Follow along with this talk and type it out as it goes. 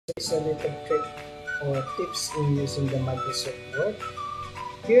is a little trick or tips in using the Microsoft Word.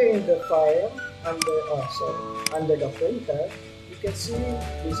 Here in the file, under the Home tab, you can see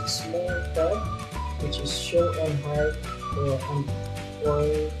this small tab which is Show and Hide, or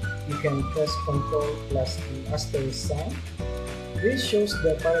you can press Ctrl plus the asterisk sign. This shows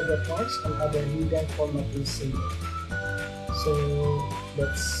the paragraph marks and other hidden formatting symbols. So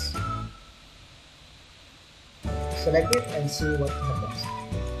let's select it and see what happens.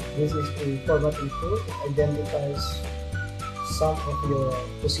 This is a formatting tool. It identifies some of your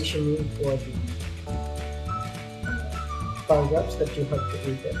positioning for the paragraphs that you have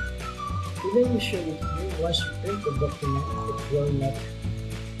created. Even you show it here, once you print the document, it will not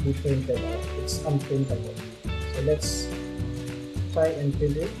be printed out. It's unprintable. So let's try and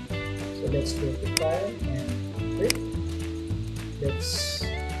print it. So let's go to File and Print. Let's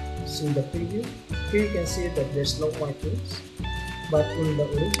see the preview. Here you can see that there's no markings, but in the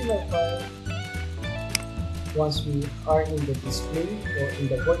original file, once we are in the display or in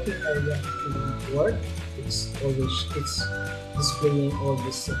the working area in Word, it's displaying all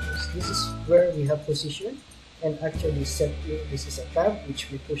these symbols. This is where we have position and actually set here. This is a tab which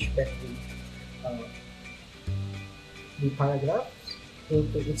we push back the paragraph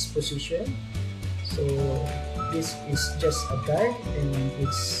into its position. So this is just a guide and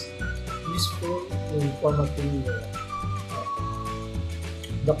it's useful in formatting your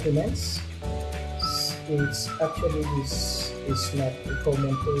documents. It's actually this is not a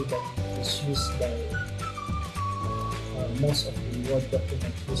common tool that is used by most of the Word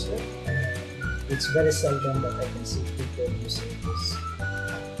document user. It's very seldom that I can see people using this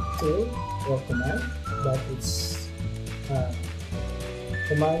tool or command, but it's a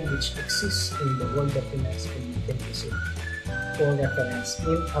command which exists in the Word documents and you can use it for reference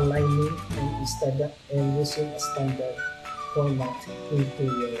in aligning and using a standard format into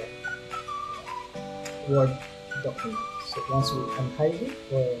your Word document. So once we unhide it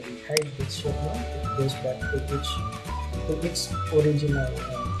or we hide this short one, it goes back to its original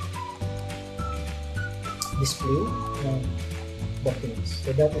display documents.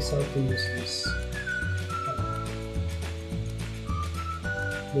 So that is how to use this.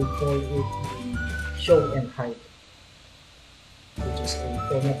 They call it the Show and Hide, which is a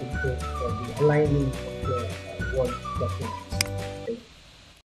formatting tool for the aligning of your Word documents.